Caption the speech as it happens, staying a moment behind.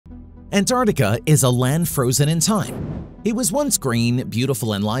Antarctica is a land frozen in time. It was once green,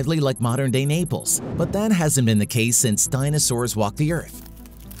 beautiful, and lively like modern-day Naples, but that hasn't been the case since dinosaurs walked the Earth.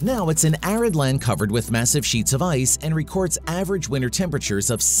 Now it's an arid land covered with massive sheets of ice and records average winter temperatures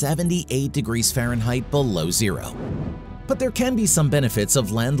of 78 degrees Fahrenheit below zero. But there can be some benefits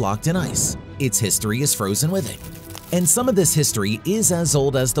of land locked in ice. Its history is frozen with it. And some of this history is as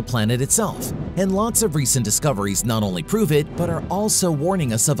old as the planet itself, and lots of recent discoveries not only prove it, but are also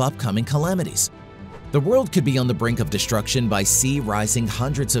warning us of upcoming calamities. The world could be on the brink of destruction by sea rising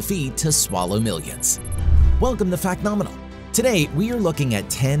hundreds of feet to swallow millions. Welcome to Factnominal. Today, we are looking at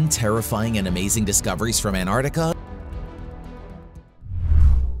 10 terrifying and amazing discoveries from Antarctica.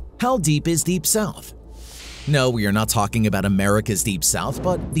 How deep is Deep South? No, we are not talking about America's Deep South,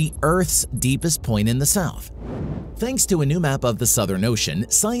 but the Earth's deepest point in the South. Thanks to a new map of the Southern Ocean,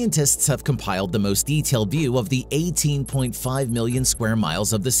 scientists have compiled the most detailed view of the 18.5 million square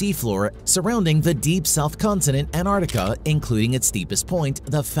miles of the seafloor surrounding the Deep South continent, Antarctica, including its deepest point,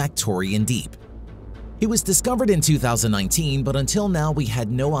 the Factorian Deep. It was discovered in 2019, but until now we had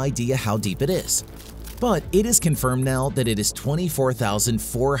no idea how deep it is. But it is confirmed now that it is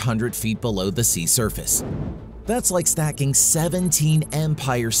 24,400 feet below the sea surface. That's like stacking 17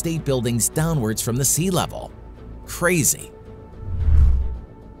 Empire State Buildings downwards from the sea level. Crazy.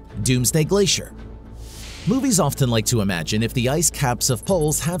 Doomsday Glacier. Movies often like to imagine if the ice caps of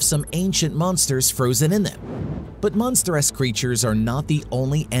poles have some ancient monsters frozen in them. But monstrous creatures are not the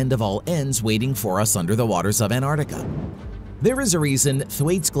only end of all ends waiting for us under the waters of Antarctica. There is a reason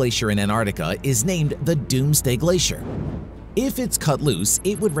Thwaites Glacier in Antarctica is named the Doomsday Glacier. If it's cut loose,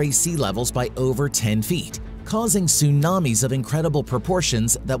 it would raise sea levels by over 10 feet, causing tsunamis of incredible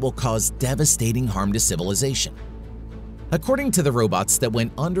proportions that will cause devastating harm to civilization. According to the robots that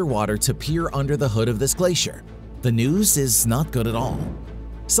went underwater to peer under the hood of this glacier, the news is not good at all.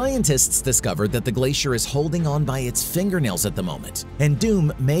 Scientists discovered that the glacier is holding on by its fingernails at the moment, and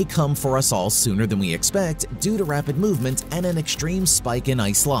doom may come for us all sooner than we expect due to rapid movement and an extreme spike in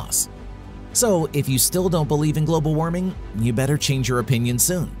ice loss. So, if you still don't believe in global warming, you better change your opinion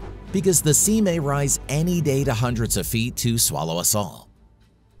soon, because the sea may rise any day to hundreds of feet to swallow us all.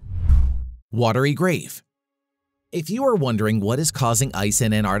 Watery grave. If you are wondering what is causing ice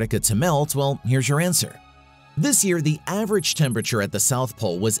in Antarctica to melt, well, here's your answer. This year, the average temperature at the South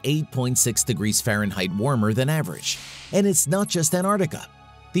Pole was 8.6 degrees Fahrenheit warmer than average. And it's not just Antarctica.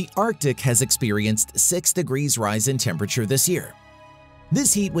 The Arctic has experienced 6 degrees rise in temperature this year.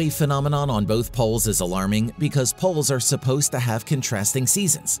 This heat wave phenomenon on both poles is alarming because poles are supposed to have contrasting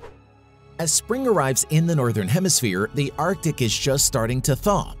seasons. As spring arrives in the Northern Hemisphere, the Arctic is just starting to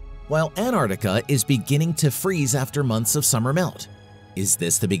thaw, while Antarctica is beginning to freeze after months of summer melt. Is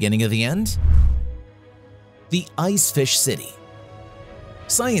this the beginning of the end? The Ice Fish City.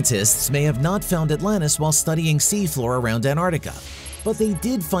 Scientists may have not found Atlantis while studying seafloor around Antarctica, but they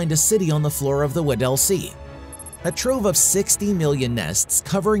did find a city on the floor of the Weddell Sea. A trove of 60 million nests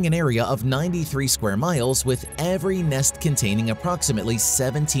covering an area of 93 square miles, with every nest containing approximately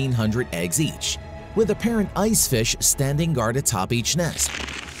 1,700 eggs each, with a parent ice fish standing guard atop each nest.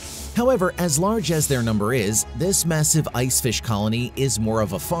 However, as large as their number is, this massive ice fish colony is more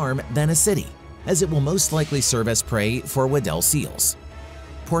of a farm than a city, as it will most likely serve as prey for Weddell seals.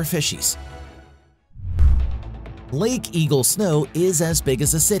 Poor fishies. Lake Eagle Snow is as big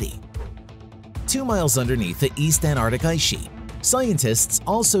as a city. 2 miles underneath the East Antarctic ice sheet, scientists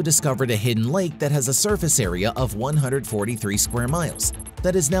also discovered a hidden lake that has a surface area of 143 square miles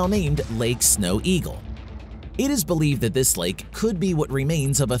that is now named Lake Snow Eagle. It is believed that this lake could be what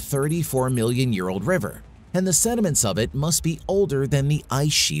remains of a 34-million-year-old river, and the sediments of it must be older than the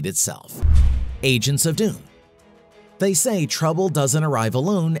ice sheet itself. Agents of Doom. They say trouble doesn't arrive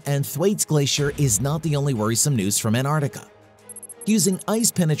alone, and Thwaites Glacier is not the only worrisome news from Antarctica. Using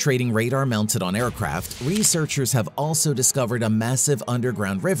ice-penetrating radar mounted on aircraft, researchers have also discovered a massive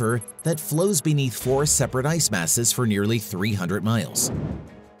underground river that flows beneath 4 separate ice masses for nearly 300 miles.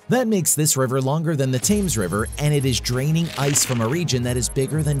 That makes this river longer than the Thames River, and it is draining ice from a region that is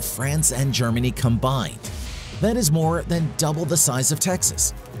bigger than France and Germany combined. That is more than double the size of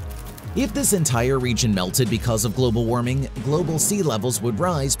Texas. If this entire region melted because of global warming, global sea levels would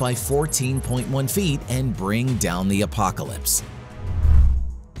rise by 14.1 feet and bring down the apocalypse.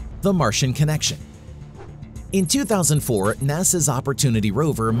 The Martian Connection. In 2004, NASA's Opportunity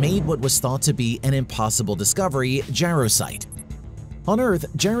rover made what was thought to be an impossible discovery, jarosite. On Earth,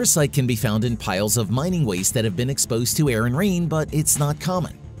 jarosite can be found in piles of mining waste that have been exposed to air and rain, but it's not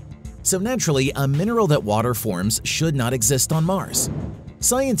common. So naturally, a mineral that water forms should not exist on Mars.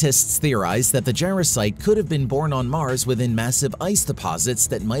 Scientists theorize that the jarosite could have been born on Mars within massive ice deposits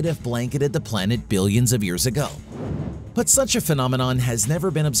that might have blanketed the planet billions of years ago. But such a phenomenon has never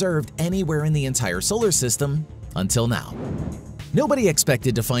been observed anywhere in the entire solar system until now. Nobody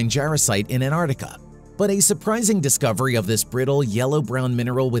expected to find jarosite in Antarctica, but a surprising discovery of this brittle yellow-brown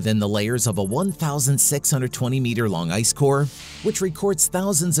mineral within the layers of a 1,620-meter-long ice core, which records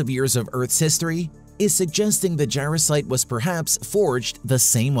thousands of years of Earth's history, is suggesting the jarosite was perhaps forged the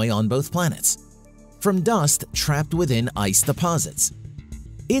same way on both planets, from dust trapped within ice deposits.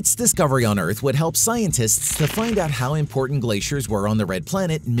 Its discovery on Earth would help scientists to find out how important glaciers were on the Red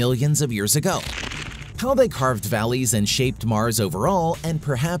Planet millions of years ago, how they carved valleys and shaped Mars overall, and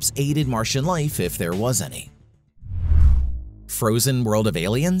perhaps aided Martian life if there was any. Frozen world of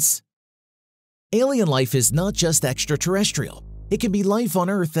aliens? Alien life is not just extraterrestrial. It can be life on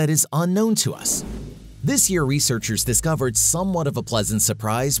Earth that is unknown to us. This year, researchers discovered somewhat of a pleasant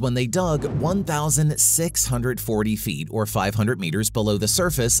surprise when they dug 1,640 feet or 500 meters below the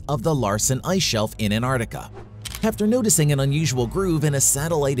surface of the Larsen Ice Shelf in Antarctica, after noticing an unusual groove in a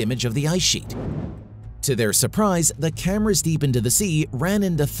satellite image of the ice sheet. To their surprise, the cameras deep into the sea ran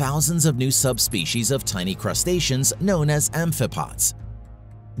into thousands of new subspecies of tiny crustaceans known as amphipods.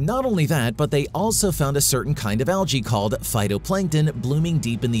 Not only that, but they also found a certain kind of algae called phytoplankton blooming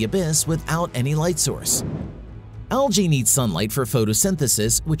deep in the abyss without any light source. Algae need sunlight for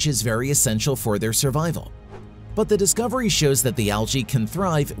photosynthesis, which is very essential for their survival. But the discovery shows that the algae can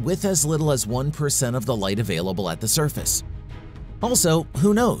thrive with as little as 1% of the light available at the surface. Also,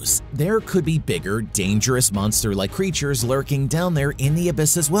 who knows, there could be bigger, dangerous monster-like creatures lurking down there in the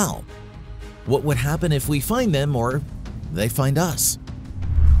abyss as well. What would happen if we find them or they find us?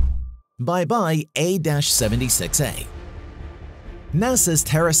 Bye-bye A-76A. NASA's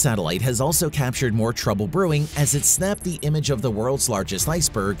Terra satellite has also captured more trouble brewing as it snapped the image of the world's largest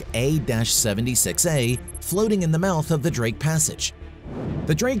iceberg, A-76A, floating in the mouth of the Drake Passage.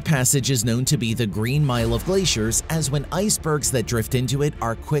 The Drake Passage is known to be the Green Mile of glaciers, as when icebergs that drift into it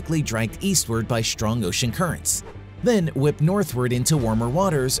are quickly dragged eastward by strong ocean currents, then whipped northward into warmer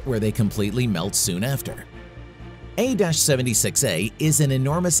waters where they completely melt soon after. A-76A is an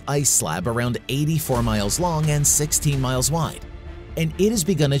enormous ice slab around 84 miles long and 16 miles wide, and it has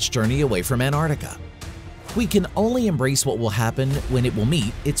begun its journey away from Antarctica. We can only embrace what will happen when it will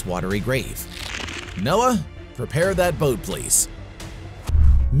meet its watery grave. Noah, prepare that boat, please.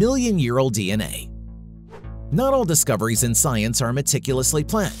 Million-year-old DNA. Not all discoveries in science are meticulously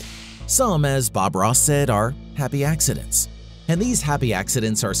planned. Some, as Bob Ross said, are happy accidents. And these happy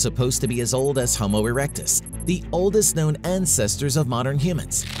accidents are supposed to be as old as Homo erectus, the oldest known ancestors of modern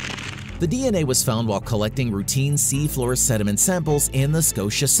humans. The DNA was found while collecting routine seafloor sediment samples in the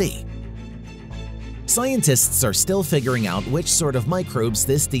Scotia Sea. Scientists are still figuring out which sort of microbes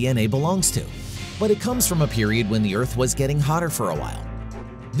this DNA belongs to, but it comes from a period when the Earth was getting hotter for a while.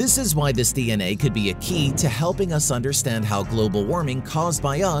 This is why this DNA could be a key to helping us understand how global warming caused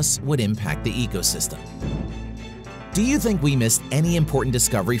by us would impact the ecosystem. Do you think we missed any important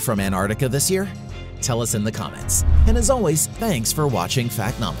discovery from Antarctica this year? Tell us in the comments. And as always, thanks for watching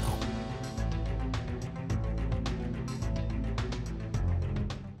Fact Nominal.